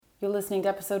You're listening to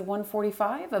episode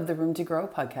 145 of the Room to Grow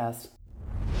podcast.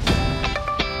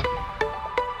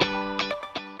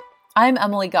 I'm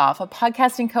Emily Goff, a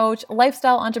podcasting coach,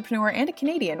 lifestyle entrepreneur, and a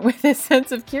Canadian with a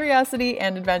sense of curiosity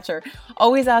and adventure,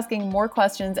 always asking more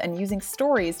questions and using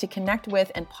stories to connect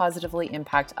with and positively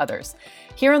impact others.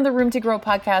 Here on the Room to Grow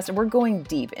podcast, we're going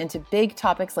deep into big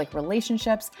topics like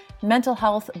relationships, mental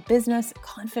health, business,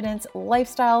 confidence,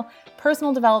 lifestyle,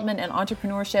 personal development, and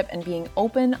entrepreneurship, and being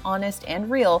open, honest,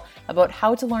 and real about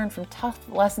how to learn from tough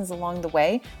lessons along the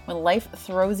way when life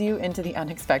throws you into the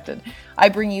unexpected. I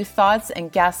bring you thoughts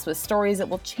and guests with stories that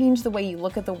will change the way you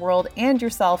look at the world and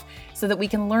yourself so that we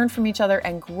can learn from each other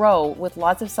and grow with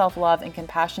lots of self-love and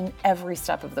compassion every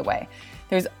step of the way.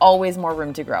 There's always more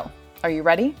room to grow. Are you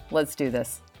ready? Let's do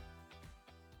this.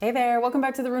 Hey there, welcome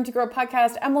back to the Room to Grow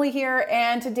podcast. Emily here,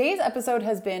 and today's episode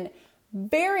has been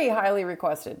very highly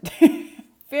requested.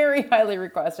 Very highly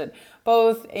requested,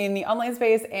 both in the online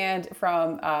space and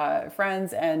from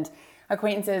friends and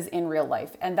acquaintances in real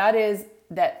life. And that is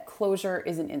that closure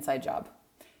is an inside job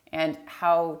and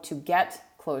how to get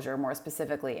closure more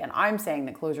specifically. And I'm saying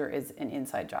that closure is an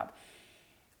inside job.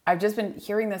 I've just been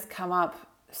hearing this come up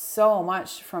so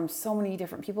much from so many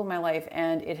different people in my life,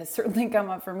 and it has certainly come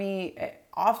up for me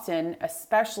often,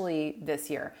 especially this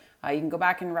year. You can go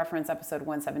back and reference episode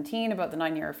 117 about the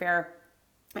 9-year affair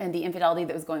and the infidelity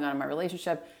that was going on in my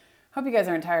relationship. Hope you guys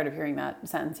aren't tired of hearing that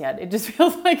sentence yet. It just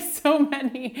feels like so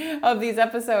many of these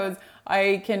episodes,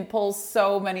 I can pull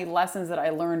so many lessons that I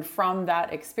learned from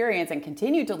that experience and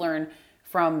continue to learn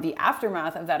from the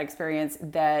aftermath of that experience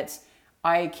that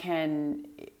I can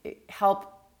help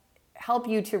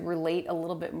you to relate a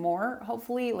little bit more,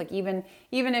 hopefully. Like even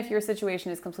if your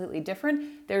situation is completely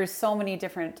different, there's so many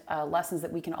different lessons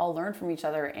that we can all learn from each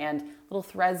other and little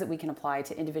threads that we can apply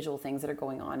to individual things that are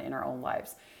going on in our own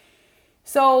lives.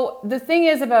 So the thing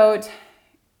is about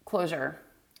closure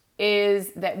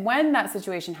is that when that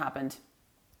situation happened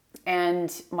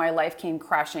and my life came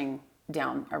crashing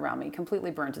down around me, completely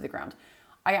burned to the ground,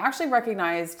 I actually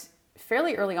recognized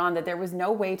fairly early on that there was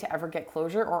no way to ever get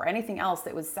closure or anything else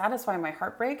that would satisfy my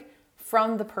heartbreak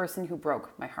from the person who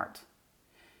broke my heart.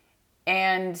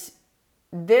 And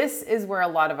this is where a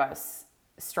lot of us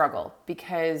struggle,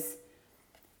 because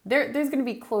there's going to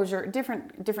be closure,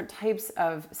 different types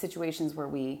of situations where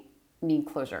we need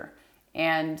closure.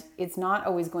 And it's not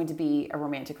always going to be a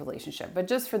romantic relationship. But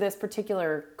just for this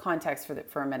particular context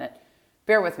for a minute,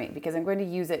 bear with me, because I'm going to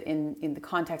use it in the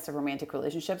context of romantic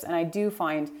relationships. And I do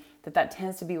find that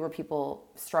tends to be where people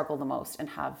struggle the most and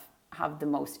have the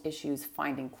most issues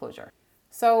finding closure.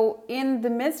 So in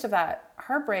the midst of that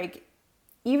heartbreak,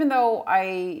 even though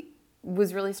I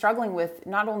was really struggling with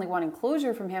not only wanting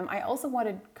closure from him, I also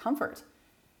wanted comfort,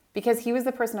 because he was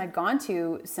the person I'd gone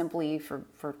to simply for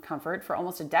comfort for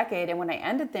almost a decade. And when I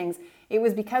ended things, it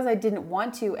was because I didn't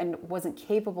want to and wasn't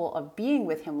capable of being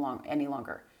with him any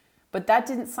longer. But that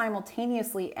didn't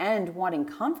simultaneously end wanting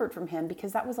comfort from him,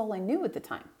 because that was all I knew at the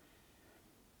time.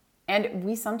 And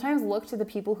we sometimes look to the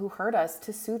people who hurt us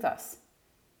to soothe us.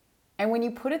 And when you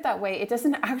put it that way, it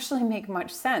doesn't actually make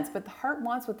much sense, but the heart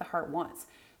wants what the heart wants.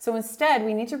 So instead,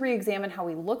 we need to re-examine how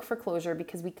we look for closure,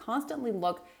 because we constantly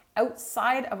look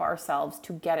outside of ourselves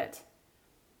to get it.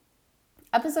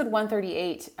 Episode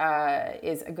 138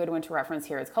 is a good one to reference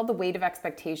here. It's called The Weight of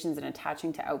Expectations and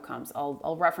Attaching to Outcomes.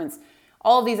 I'll reference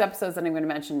all of these episodes that I'm going to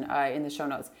mention in the show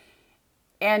notes.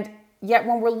 And yet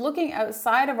when we're looking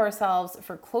outside of ourselves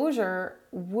for closure,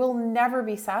 we'll never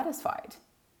be satisfied,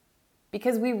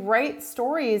 because we write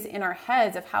stories in our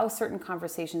heads of how certain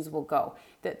conversations will go,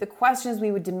 the questions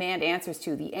we would demand answers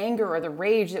to, the anger or the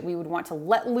rage that we would want to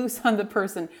let loose on the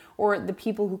person or the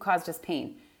people who caused us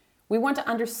pain. We want to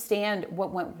understand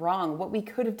what went wrong, what we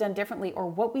could have done differently, or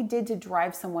what we did to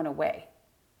drive someone away.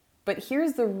 But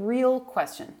here's the real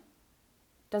question.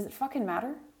 Does it fucking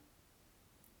matter?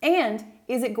 And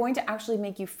is it going to actually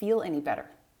make you feel any better?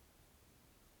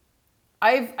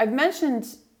 I've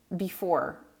mentioned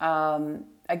before,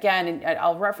 again, and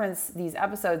I'll reference these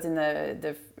episodes in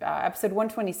the episode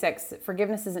 126,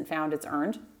 Forgiveness Isn't Found, It's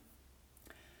Earned.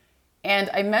 And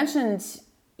I mentioned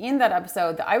in that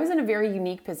episode that I was in a very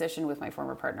unique position with my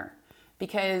former partner,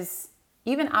 because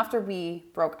even after we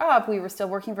broke up, we were still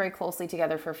working very closely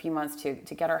together for a few months to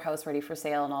get our house ready for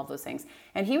sale and all of those things.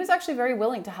 And he was actually very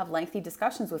willing to have lengthy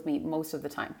discussions with me most of the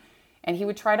time. And he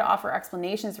would try to offer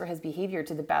explanations for his behavior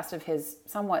to the best of his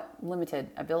somewhat limited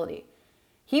ability.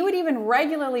 He would even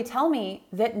regularly tell me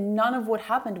that none of what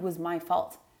happened was my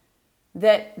fault,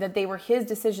 that they were his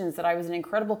decisions, that I was an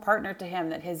incredible partner to him,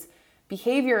 that his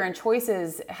behavior and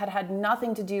choices had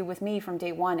nothing to do with me from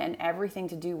day one and everything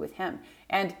to do with him.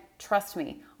 And trust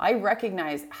me, I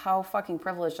recognize how fucking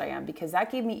privileged I am, because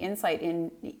that gave me insight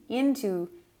into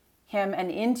him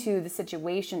and into the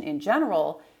situation in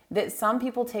general that some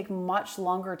people take much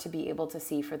longer to be able to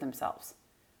see for themselves.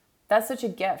 That's such a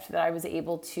gift that I was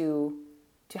able to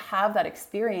have that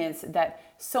experience that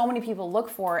so many people look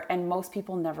for and most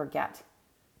people never get.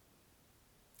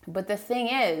 But the thing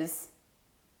is,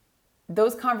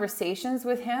 those conversations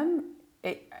with him,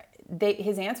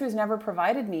 his answers never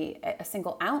provided me a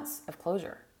single ounce of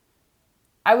closure.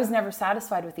 I was never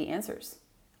satisfied with the answers.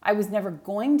 I was never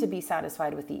going to be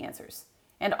satisfied with the answers.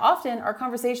 And often our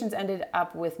conversations ended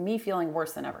up with me feeling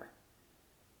worse than ever.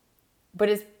 But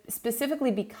it's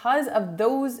specifically because of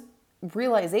those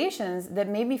realizations that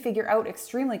made me figure out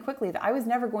extremely quickly that I was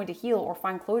never going to heal or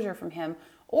find closure from him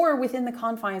or within the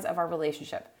confines of our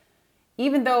relationship.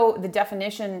 Even though the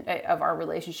definition of our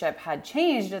relationship had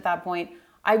changed at that point,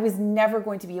 I was never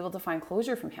going to be able to find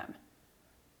closure from him.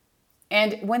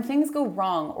 And when things go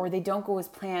wrong or they don't go as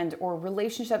planned or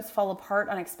relationships fall apart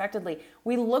unexpectedly,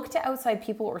 we look to outside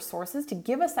people or sources to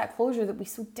give us that closure that we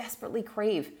so desperately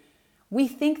crave. We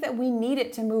think that we need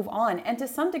it to move on, and to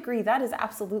some degree that is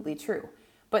absolutely true.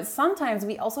 But sometimes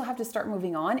we also have to start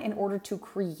moving on in order to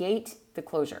create the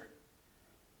closure.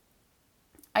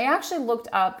 I actually looked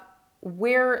up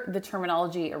where the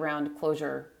terminology around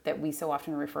closure that we so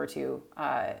often refer to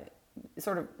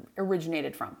sort of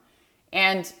originated from.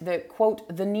 And the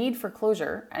quote, "the need for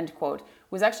closure," end quote,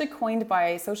 was actually coined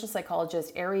by social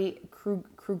psychologist Ari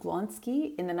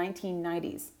Kruglonsky in the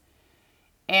 1990s.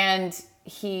 And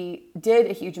he did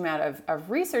a huge amount of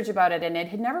research about it, and it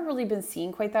had never really been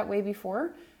seen quite that way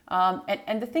before.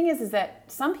 And the thing is that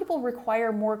some people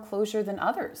require more closure than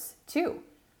others too.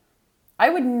 I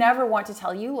would never want to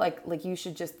tell you like you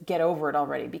should just get over it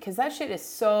already, because that shit is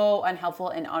so unhelpful,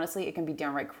 and honestly, it can be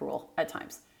downright cruel at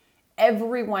times.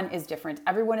 Everyone is different.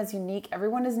 Everyone is unique.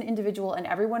 Everyone is an individual, and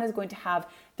everyone is going to have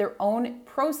their own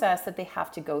process that they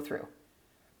have to go through.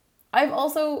 I've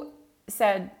also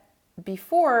said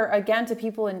before, again, to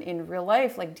people in real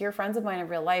life, like dear friends of mine in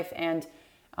real life, and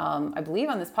I believe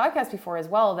on this podcast before as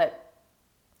well, that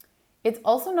it's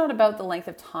also not about the length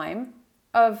of time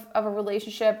of a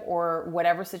relationship or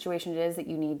whatever situation it is that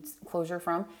you need closure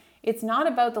from. It's not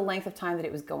about the length of time that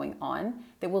it was going on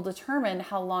that will determine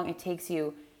how long it takes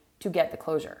you to get the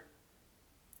closure.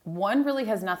 One really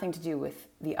has nothing to do with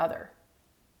the other.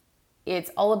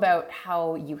 It's all about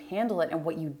how you handle it and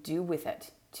what you do with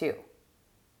it too.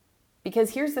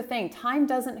 Because here's the thing, time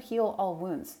doesn't heal all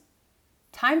wounds.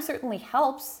 Time certainly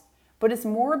helps, but it's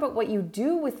more about what you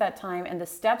do with that time and the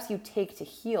steps you take to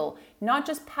heal, not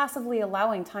just passively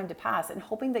allowing time to pass and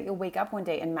hoping that you'll wake up one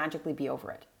day and magically be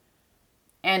over it.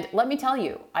 And let me tell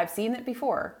you, I've seen it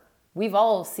before. We've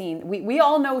all seen, we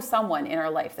all know someone in our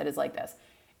life that is like this.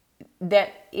 That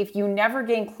if you never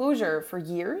gain closure for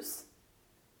years,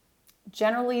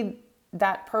 generally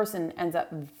that person ends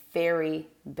up very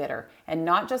bitter. And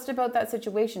not just about that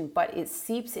situation, but it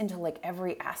seeps into like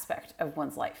every aspect of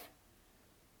one's life.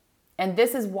 And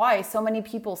this is why so many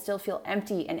people still feel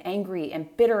empty and angry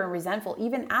and bitter and resentful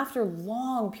even after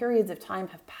long periods of time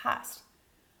have passed.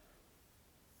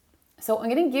 So I'm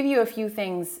going to give you a few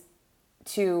things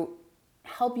to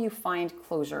help you find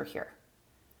closure here.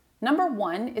 Number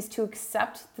one is to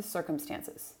accept the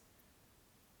circumstances.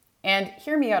 And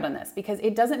hear me out on this, because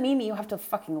it doesn't mean that you have to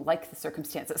fucking like the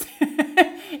circumstances.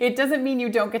 It doesn't mean you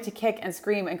don't get to kick and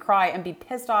scream and cry and be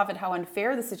pissed off at how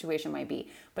unfair the situation might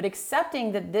be. But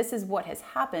accepting that this is what has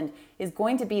happened is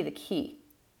going to be the key.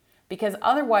 Because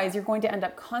otherwise you're going to end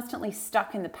up constantly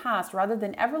stuck in the past rather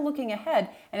than ever looking ahead.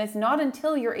 And it's not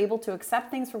until you're able to accept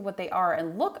things for what they are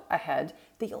and look ahead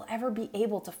that you'll ever be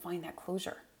able to find that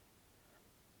closure.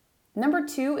 Number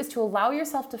two is to allow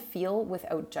yourself to feel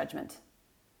without judgment.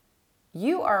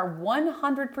 You are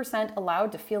 100%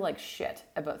 allowed to feel like shit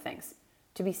about things,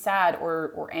 to be sad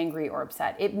or angry or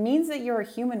upset. It means that you're a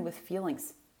human with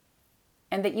feelings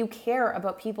and that you care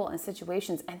about people and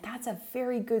situations, and that's a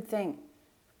very good thing.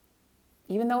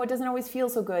 Even though it doesn't always feel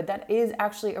so good, that is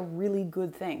actually a really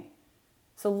good thing.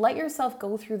 So let yourself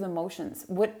go through the motions,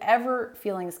 whatever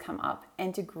feelings come up,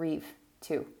 and to grieve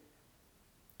too.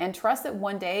 And trust that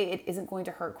one day it isn't going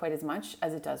to hurt quite as much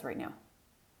as it does right now.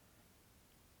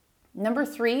 Number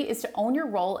three is to own your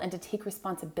role and to take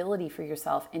responsibility for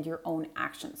yourself and your own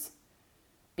actions.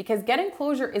 Because getting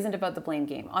closure isn't about the blame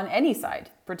game on any side,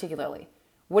 particularly.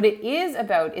 What it is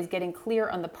about is getting clear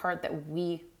on the part that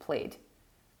we played.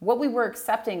 What we were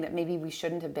accepting that maybe we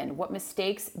shouldn't have been. What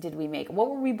mistakes did we make? What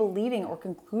were we believing or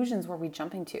conclusions were we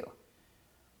jumping to?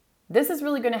 This is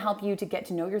really going to help you to get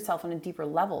to know yourself on a deeper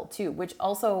level too, which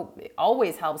also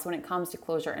always helps when it comes to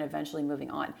closure and eventually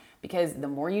moving on, because the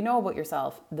more you know about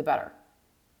yourself, the better.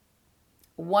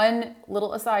 One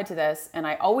little aside to this, and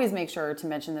I always make sure to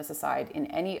mention this aside in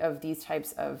any of these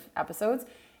types of episodes,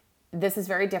 this is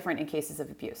very different in cases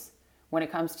of abuse. When it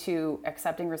comes to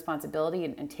accepting responsibility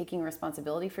and taking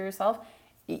responsibility for yourself,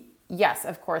 yes,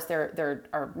 of course, there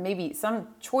are maybe some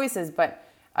choices, but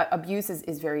abuse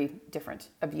is very different.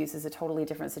 Abuse is a totally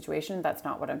different situation. That's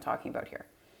not what I'm talking about here.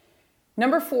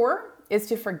 Number 4 is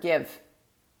to forgive.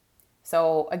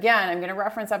 So again, I'm going to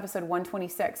reference episode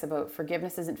 126 about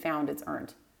forgiveness isn't found, it's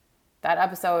earned. That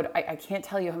episode, I can't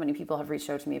tell you how many people have reached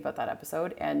out to me about that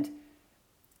episode, and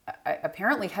I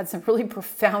apparently had some really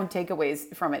profound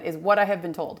takeaways from it, is what I have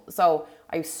been told. So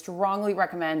I strongly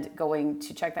recommend going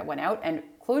to check that one out. And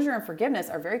closure and forgiveness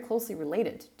are very closely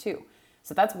related too.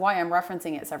 So that's why I'm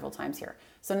referencing it several times here.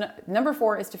 So number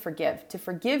 4 is to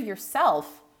forgive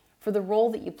yourself for the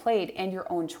role that you played and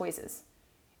your own choices,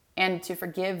 and to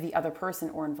forgive the other person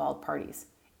or involved parties,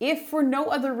 if for no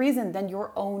other reason than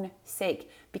your own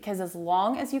sake. Because as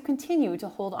long as you continue to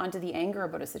hold on to the anger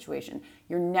about a situation,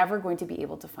 you're never going to be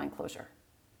able to find closure.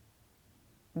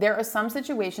 There are some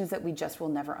situations that we just will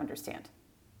never understand.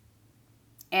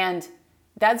 And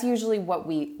that's usually what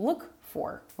we look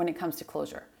for when it comes to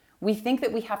closure. We think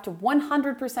that we have to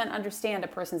 100% understand a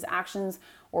person's actions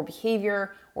or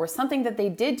behavior or something that they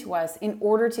did to us in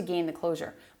order to gain the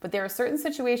closure. But there are certain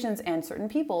situations and certain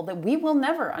people that we will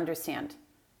never understand.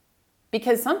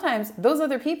 Because sometimes those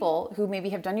other people who maybe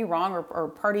have done you wrong, or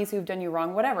parties who've done you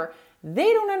wrong, whatever,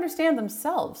 they don't understand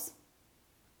themselves.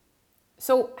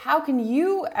 So how can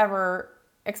you ever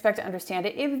expect to understand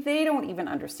it if they don't even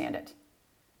understand it?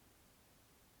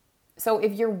 So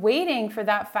if you're waiting for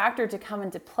that factor to come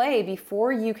into play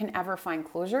before you can ever find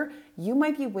closure, you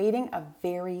might be waiting a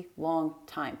very long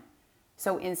time.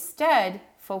 So instead,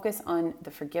 focus on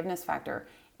the forgiveness factor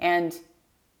and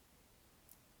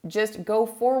just go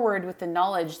forward with the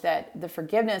knowledge that the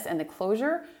forgiveness and the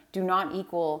closure do not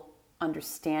equal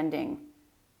understanding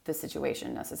the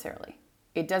situation necessarily.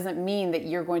 It doesn't mean that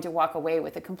you're going to walk away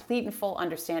with a complete and full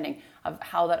understanding of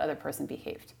how that other person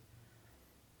behaved.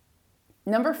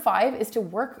 Number 5 is to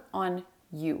work on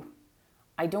you.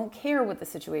 I don't care what the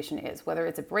situation is, whether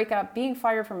it's a breakup, being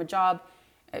fired from a job,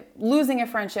 losing a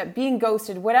friendship, being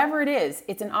ghosted, whatever it is,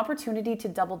 it's an opportunity to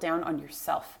double down on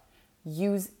yourself.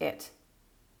 Use it.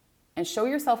 And show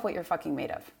yourself what you're fucking made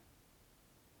of.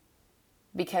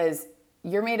 Because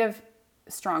you're made of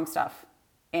strong stuff.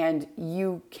 And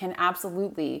you can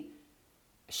absolutely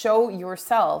show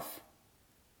yourself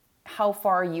how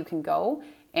far you can go.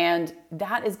 And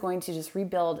that is going to just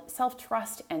rebuild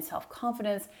self-trust and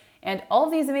self-confidence and all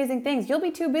of these amazing things. You'll be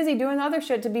too busy doing other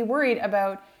shit to be worried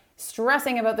about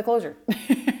stressing about the closure.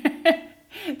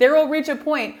 There will reach a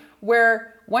point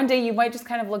where one day you might just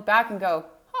kind of look back and go,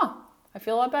 I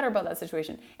feel a lot better about that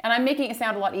situation. And I'm making it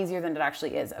sound a lot easier than it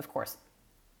actually is, of course.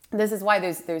 This is why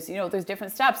there's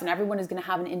different steps, and everyone is going to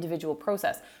have an individual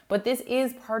process. But this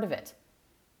is part of it.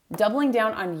 Doubling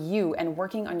down on you and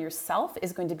working on yourself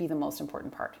is going to be the most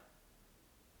important part.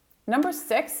 Number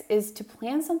 6 is to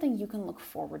plan something you can look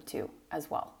forward to as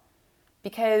well.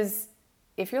 Because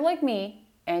if you're like me,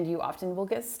 and you often will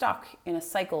get stuck in a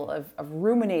cycle of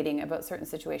ruminating about certain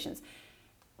situations,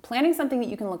 planning something that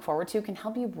you can look forward to can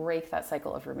help you break that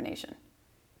cycle of rumination.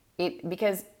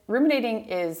 Because ruminating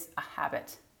is a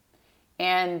habit.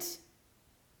 And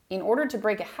in order to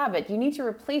break a habit, you need to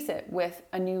replace it with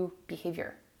a new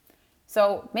behavior.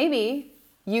 So maybe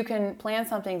you can plan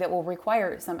something that will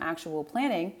require some actual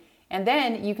planning, and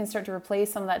then you can start to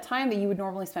replace some of that time that you would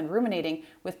normally spend ruminating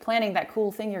with planning that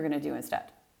cool thing you're going to do instead.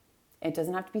 It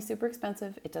doesn't have to be super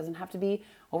expensive. It doesn't have to be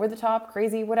over the top,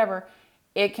 crazy, whatever.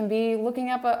 It can be looking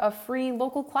up a free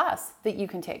local class that you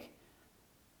can take.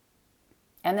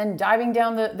 And then diving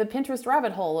down the Pinterest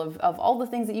rabbit hole of all the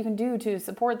things that you can do to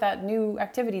support that new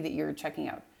activity that you're checking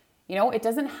out. You know, it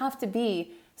doesn't have to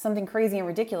be something crazy and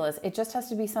ridiculous. It just has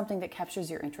to be something that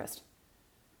captures your interest.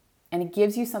 And it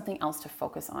gives you something else to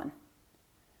focus on.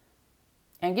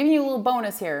 And giving you a little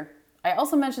bonus here, I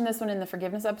also mentioned this one in the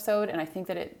forgiveness episode, and I think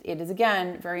that it is,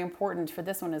 again, very important for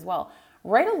this one as well.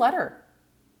 Write a letter.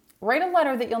 Write a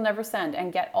letter that you'll never send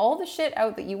and get all the shit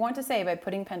out that you want to say by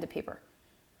putting pen to paper.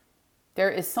 There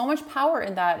is so much power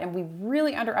in that, and we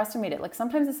really underestimate it. Like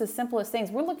sometimes it's as simple as things.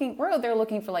 We're out there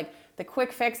looking for like the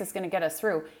quick fix that's going to get us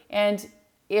through. And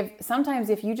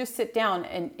if you just sit down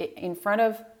and in front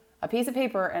of a piece of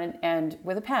paper and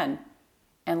with a pen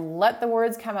and let the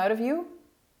words come out of you,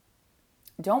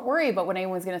 don't worry about what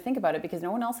anyone's going to think about it, because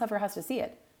no one else ever has to see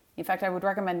it. In fact, I would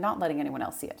recommend not letting anyone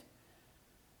else see it.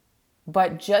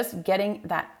 But just getting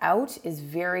that out is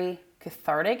very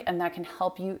cathartic, and that can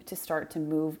help you to start to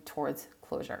move towards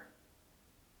closure.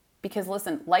 Because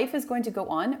listen, life is going to go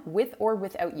on with or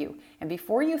without you. And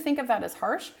before you think of that as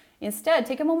harsh, instead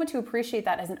take a moment to appreciate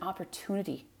that as an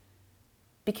opportunity.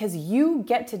 Because you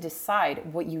get to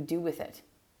decide what you do with it.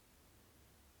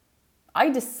 I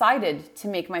decided to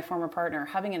make my former partner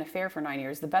having an affair for 9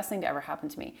 years the best thing to ever happen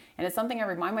to me. And it's something I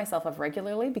remind myself of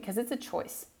regularly because it's a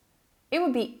choice. It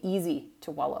would be easy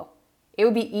to wallow. It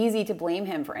would be easy to blame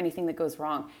him for anything that goes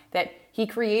wrong, that he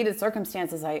created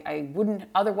circumstances I wouldn't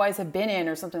otherwise have been in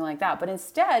or something like that. But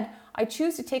instead, I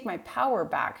choose to take my power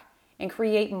back and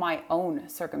create my own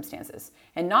circumstances.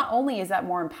 And not only is that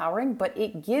more empowering, but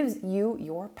it gives you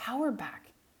your power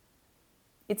back.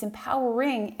 It's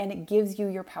empowering and it gives you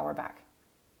your power back.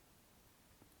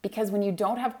 Because when you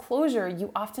don't have closure,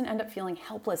 you often end up feeling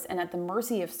helpless and at the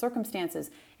mercy of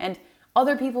circumstances and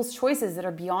other people's choices that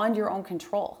are beyond your own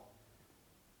control.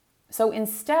 So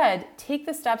instead, take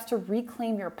the steps to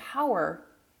reclaim your power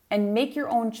and make your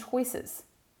own choices.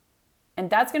 And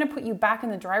that's going to put you back in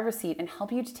the driver's seat and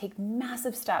help you to take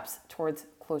massive steps towards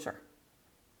closure.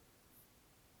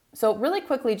 So really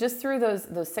quickly, just through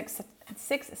those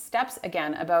six steps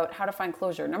again about how to find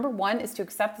closure. Number 1 is to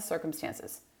accept the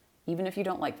circumstances, even if you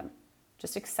don't like them.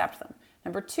 Just accept them.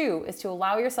 Number 2 is to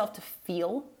allow yourself to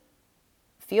feel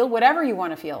whatever you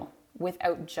want to feel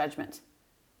without judgment.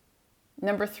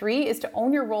 Number 3 is to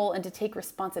own your role and to take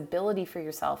responsibility for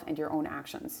yourself and your own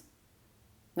actions.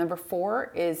 Number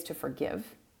 4 is to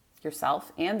forgive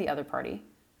yourself and the other party.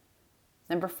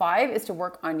 Number 5 is to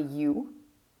work on you.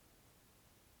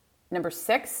 Number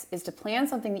 6 is to plan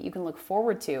something that you can look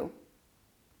forward to.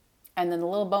 And then the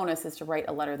little bonus is to write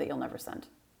a letter that you'll never send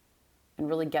and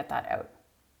really get that out.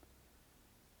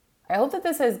 I hope that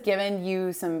this has given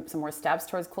you some more steps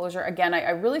towards closure. Again,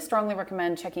 I really strongly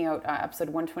recommend checking out episode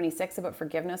 126 about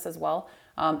forgiveness as well.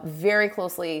 Very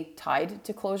closely tied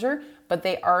to closure, but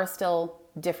they are still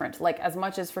different. Like as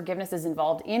much as forgiveness is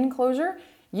involved in closure,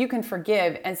 you can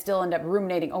forgive and still end up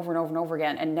ruminating over and over and over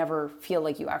again and never feel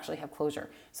like you actually have closure.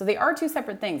 So they are two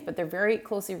separate things, but they're very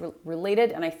closely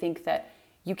related. And I think that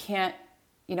you can't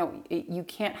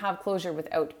have closure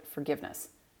without forgiveness.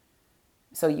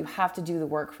 So you have to do the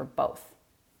work for both.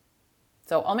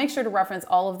 So I'll make sure to reference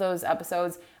all of those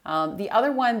episodes. The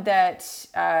other one that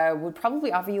would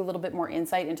probably offer you a little bit more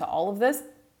insight into all of this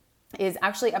is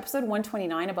actually episode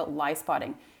 129 about lie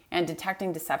spotting and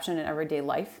detecting deception in everyday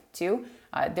life too.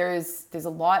 There's a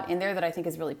lot in there that I think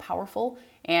is really powerful,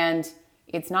 and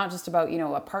it's not just about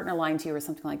a partner lying to you or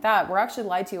something like that. We're actually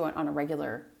lied to on a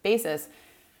regular basis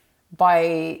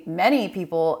by many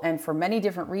people and for many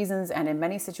different reasons and in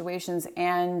many situations,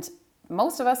 and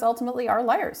most of us ultimately are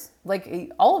liars. Like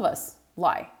all of us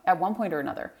lie at one point or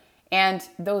another, and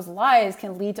those lies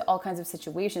can lead to all kinds of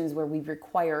situations where we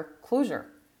require closure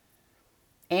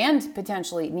and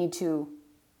potentially need to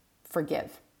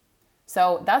forgive.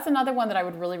 So that's another one that I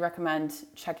would really recommend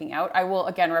checking out. I will,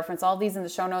 again, reference all these in the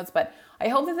show notes, but I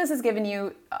hope that this has given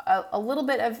you a little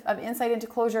bit of insight into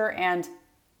closure, and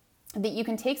that you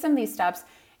can take some of these steps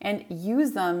and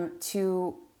use them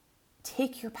to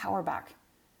take your power back,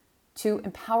 to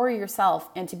empower yourself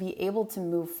and to be able to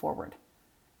move forward.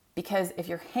 Because if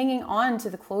you're hanging on to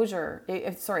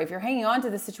if you're hanging on to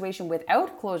the situation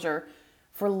without closure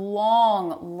for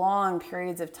long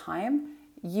periods of time,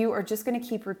 you are just going to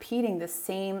keep repeating the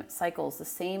same cycles, the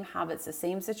same habits, the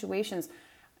same situations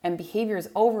and behaviors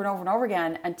over and over and over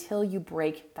again until you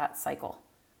break that cycle.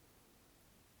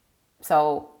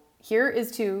 So here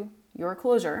is to your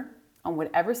closure on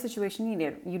whatever situation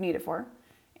you need it for.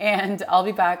 And I'll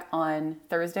be back on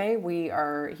Thursday. We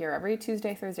are here every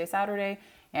Tuesday, Thursday, Saturday,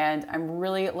 and I'm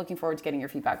really looking forward to getting your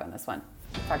feedback on this one.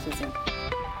 Talk to you soon.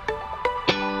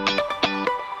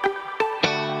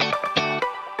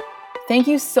 Thank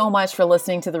you so much for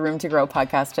listening to the Room to Grow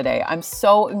podcast today. I'm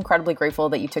so incredibly grateful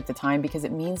that you took the time because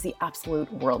it means the absolute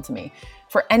world to me.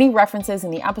 For any references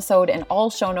in the episode and all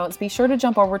show notes, be sure to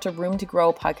jump over to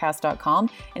roomtogrowpodcast.com.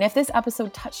 And if this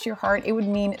episode touched your heart, it would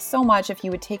mean so much if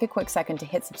you would take a quick second to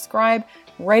hit subscribe,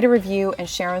 write a review, and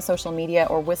share on social media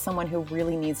or with someone who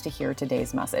really needs to hear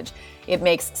today's message. It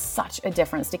makes such a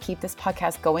difference to keep this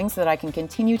podcast going so that I can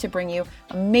continue to bring you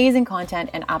amazing content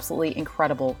and absolutely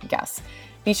incredible guests.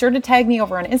 Be sure to tag me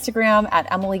over on Instagram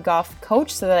at Emily Goff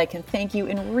Coach so that I can thank you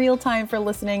in real time for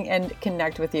listening and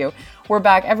connect with you. We're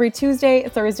back every Tuesday,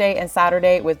 Thursday, and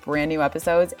Saturday with brand new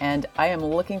episodes, and I am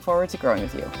looking forward to growing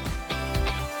with you.